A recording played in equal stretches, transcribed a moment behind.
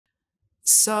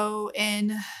So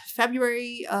in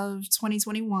February of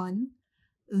 2021,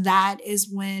 that is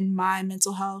when my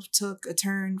mental health took a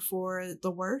turn for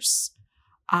the worse.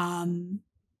 Um,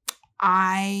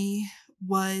 I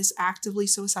was actively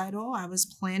suicidal. I was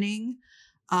planning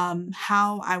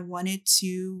how I wanted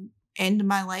to end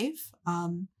my life.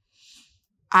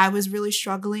 I was really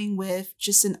struggling with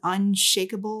just an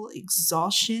unshakable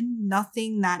exhaustion.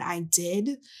 Nothing that I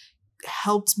did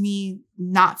helped me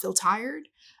not feel tired.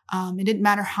 It didn't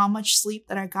matter how much sleep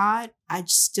that I got. I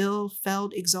still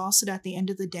felt exhausted at the end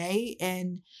of the day,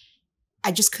 and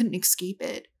I just couldn't escape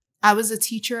it. I was a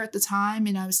teacher at the time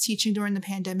and I was teaching during the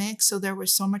pandemic. So there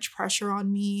was so much pressure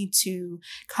on me to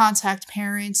contact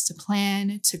parents, to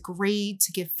plan, to grade,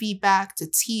 to give feedback, to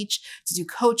teach, to do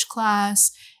coach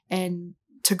class, and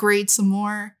to grade some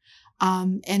more.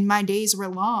 And my days were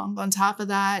long. On top of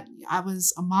that, I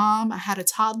was a mom. I had a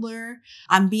toddler.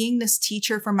 I'm being this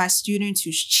teacher for my students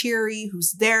who's cheery,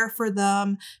 who's there for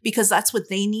them because that's what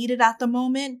they needed at the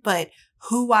moment. But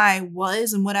who I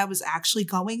was and what I was actually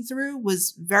going through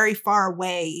was very far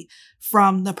away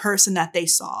from the person that they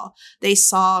saw. They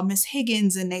saw Miss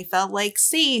Higgins and they felt like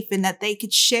safe and that they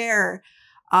could share.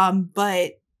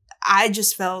 But I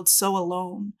just felt so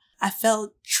alone. I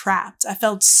felt trapped. I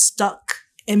felt stuck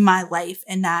in my life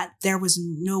and that there was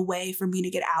no way for me to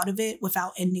get out of it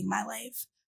without ending my life.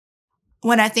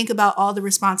 When I think about all the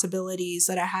responsibilities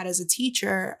that I had as a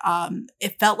teacher,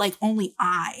 it felt like only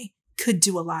I could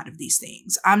do a lot of these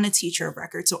things. I'm the teacher of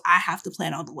record, so I have to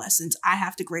plan all the lessons. I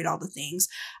have to grade all the things.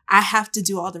 I have to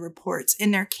do all the reports.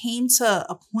 And there came to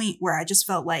a point where I just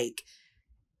felt like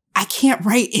I can't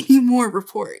write any more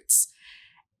reports.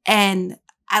 And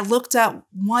I looked at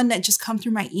one that just come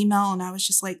through my email and I was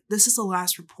just like, this is the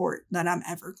last report that I'm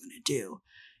ever going to do.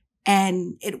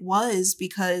 And it was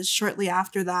because shortly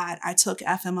after that, I took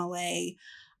FMLA.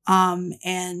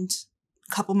 And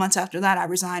a couple months after that, I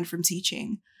resigned from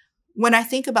teaching. When I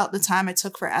think about the time I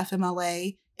took for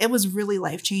FMLA, it was really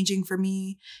life-changing for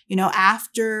me. You know,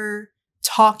 after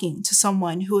talking to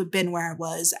someone who had been where I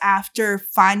was, after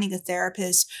finding a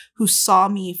therapist who saw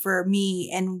me for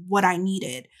me and what I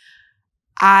needed,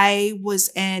 I was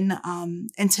in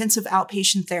intensive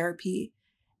outpatient therapy.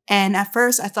 And at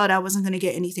first I thought I wasn't going to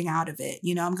get anything out of it.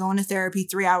 You know, I'm going to therapy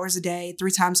 3 hours a day, 3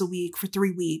 times a week for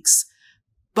 3 weeks.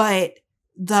 But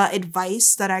the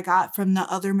advice that I got from the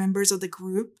other members of the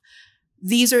group,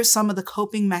 these are some of the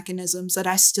coping mechanisms that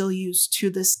I still use to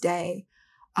this day.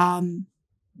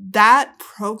 That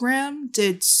program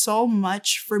did so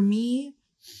much for me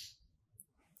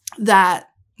that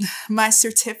my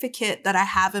certificate that I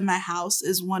have in my house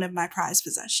is one of my prized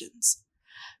possessions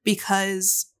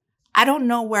because I don't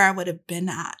know where I would have been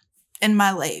at in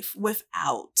my life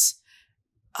without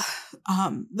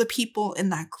the people in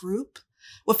that group,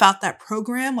 without that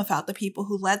program, without the people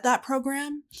who led that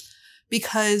program,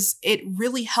 because it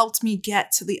really helped me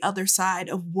get to the other side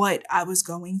of what I was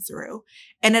going through.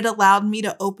 And it allowed me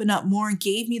to open up more and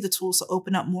gave me the tools to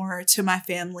open up more to my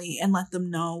family and let them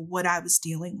know what I was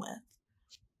dealing with.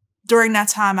 During that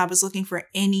time, I was looking for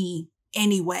any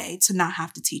way to not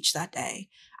have to teach that day.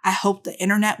 I hoped the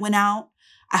internet went out.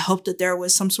 I hoped that there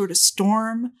was some sort of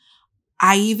storm.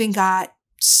 I even got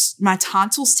my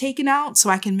tonsils taken out so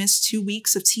I can miss 2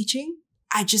 weeks of teaching.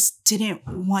 I just didn't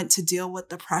want to deal with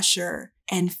the pressure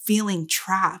and feeling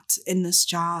trapped in this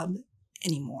job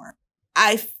anymore.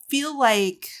 I feel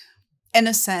like, in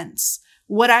a sense,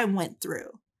 what I went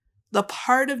through, the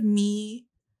part of me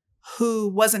who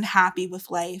wasn't happy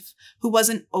with life, who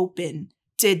wasn't open,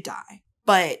 did die.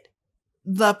 But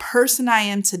the person I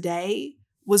am today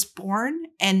was born,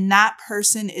 and that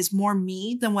person is more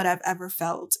me than what I've ever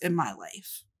felt in my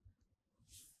life.